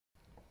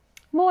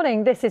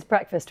Morning, this is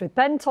Breakfast with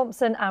Ben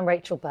Thompson and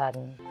Rachel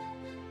Burden.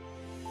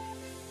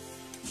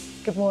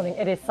 Good morning,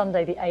 it is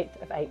Sunday the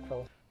 8th of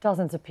April.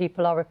 Dozens of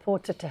people are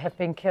reported to have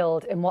been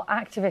killed in what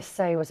activists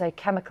say was a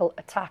chemical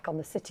attack on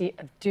the city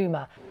of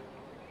Douma.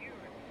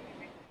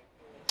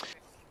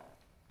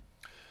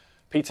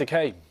 Peter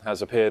Kay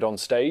has appeared on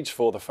stage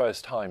for the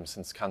first time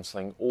since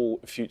cancelling all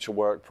future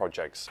work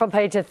projects. Front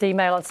page of the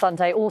Mail on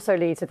Sunday also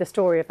leads with the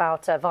story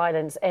about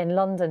violence in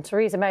London.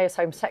 Theresa May is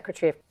Home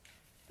Secretary.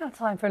 Now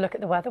time for a look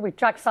at the weather. We've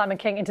dragged Simon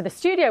King into the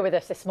studio with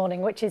us this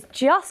morning, which is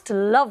just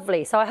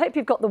lovely. So I hope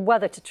you've got the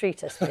weather to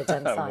treat us with,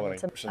 Simon.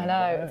 I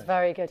know, it's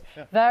very good.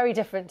 Yeah. Very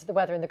different to the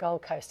weather in the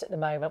Gold Coast at the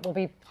moment. We'll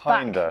be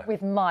back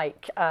with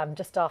Mike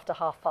just after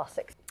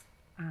 6:30.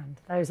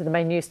 And those are the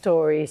main news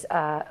stories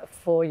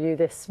for you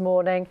this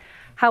morning.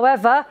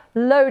 However,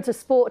 loads of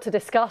sport to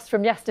discuss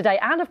from yesterday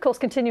and, of course,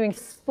 continuing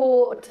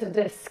sport to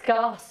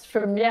discuss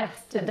from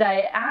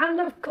yesterday and,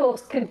 of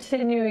course,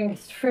 continuing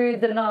through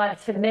the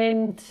night and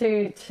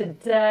into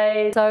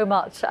today. So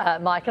much,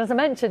 Mike. And as I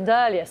mentioned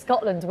earlier,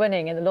 Scotland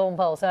winning in the lawn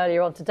bowls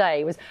earlier on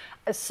today was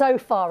so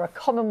far a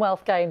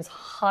Commonwealth Games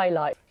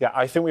highlight. Yeah,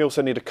 I think we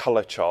also need a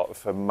colour chart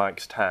for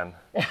Mike's tan.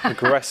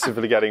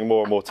 Aggressively getting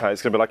more and more tan.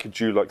 It's going to be like a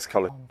Dulux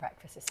colour. On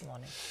breakfast this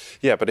morning.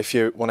 Yeah, but if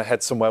you want to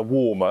head somewhere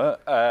warmer,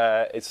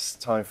 it's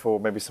time for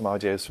maybe some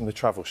ideas from the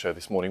travel show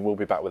this morning. We'll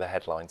be back with the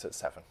headlines at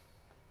 7.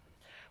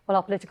 Well,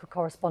 our political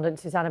correspondent,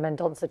 Susanna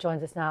Mendonça,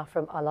 joins us now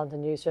from our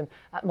London newsroom.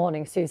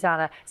 Morning,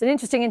 Susanna. It's an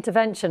interesting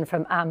intervention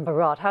from Amber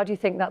Rudd. How do you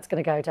think that's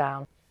going to go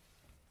down?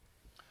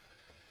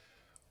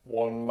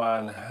 One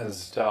man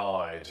has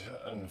died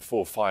and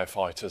 4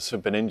 firefighters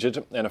have been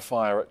injured in a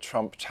fire at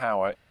Trump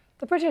Tower.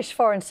 The British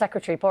Foreign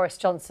Secretary Boris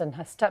Johnson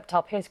has stepped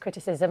up his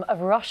criticism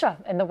of Russia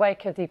in the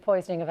wake of the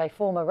poisoning of a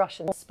former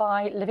Russian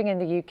spy living in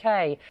the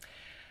UK.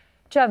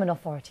 German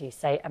authorities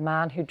say a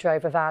man who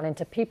drove a van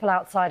into people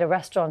outside a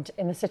restaurant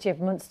in the city of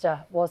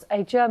Münster was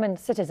a German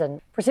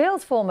citizen.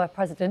 Brazil's former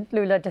president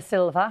Lula da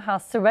Silva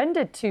has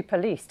surrendered to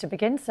police to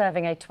begin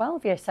serving a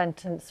 12-year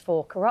sentence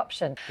for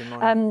corruption.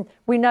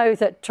 We know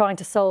that trying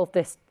to solve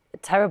this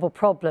terrible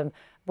problem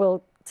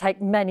will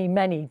take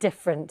many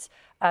different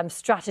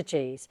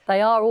strategies. They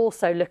are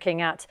also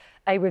looking at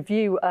a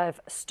review of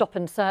stop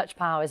and search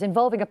powers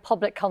involving a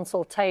public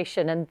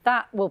consultation, and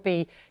that will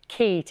be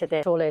key to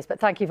this. All is. But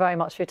thank you very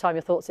much for your time,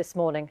 your thoughts this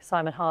morning.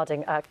 Simon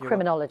Harding, a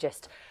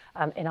criminologist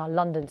in our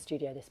London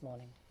studio this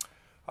morning.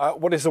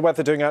 What is the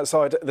weather doing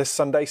outside this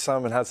Sunday?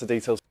 Simon has the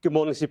details. Good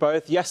morning to you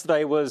both.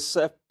 Yesterday was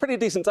a pretty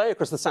decent day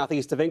across the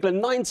southeast of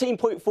England,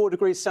 19.4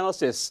 degrees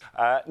Celsius.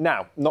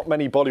 Now, not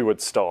many Bollywood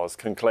stars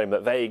can claim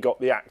that they got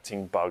the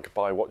acting bug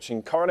by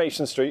watching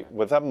Coronation Street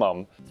with their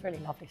mum. It's a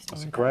really lovely story.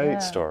 It's a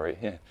great story,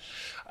 yeah.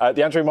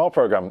 The Andrew Marr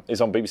programme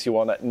is on BBC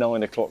One at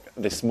 9 o'clock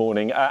this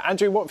morning.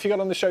 Andrew, what have you got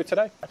on the show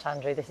today? But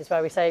Andrew, this is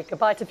where we say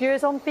goodbye to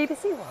viewers on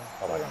BBC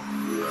One.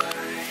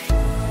 Bye-bye.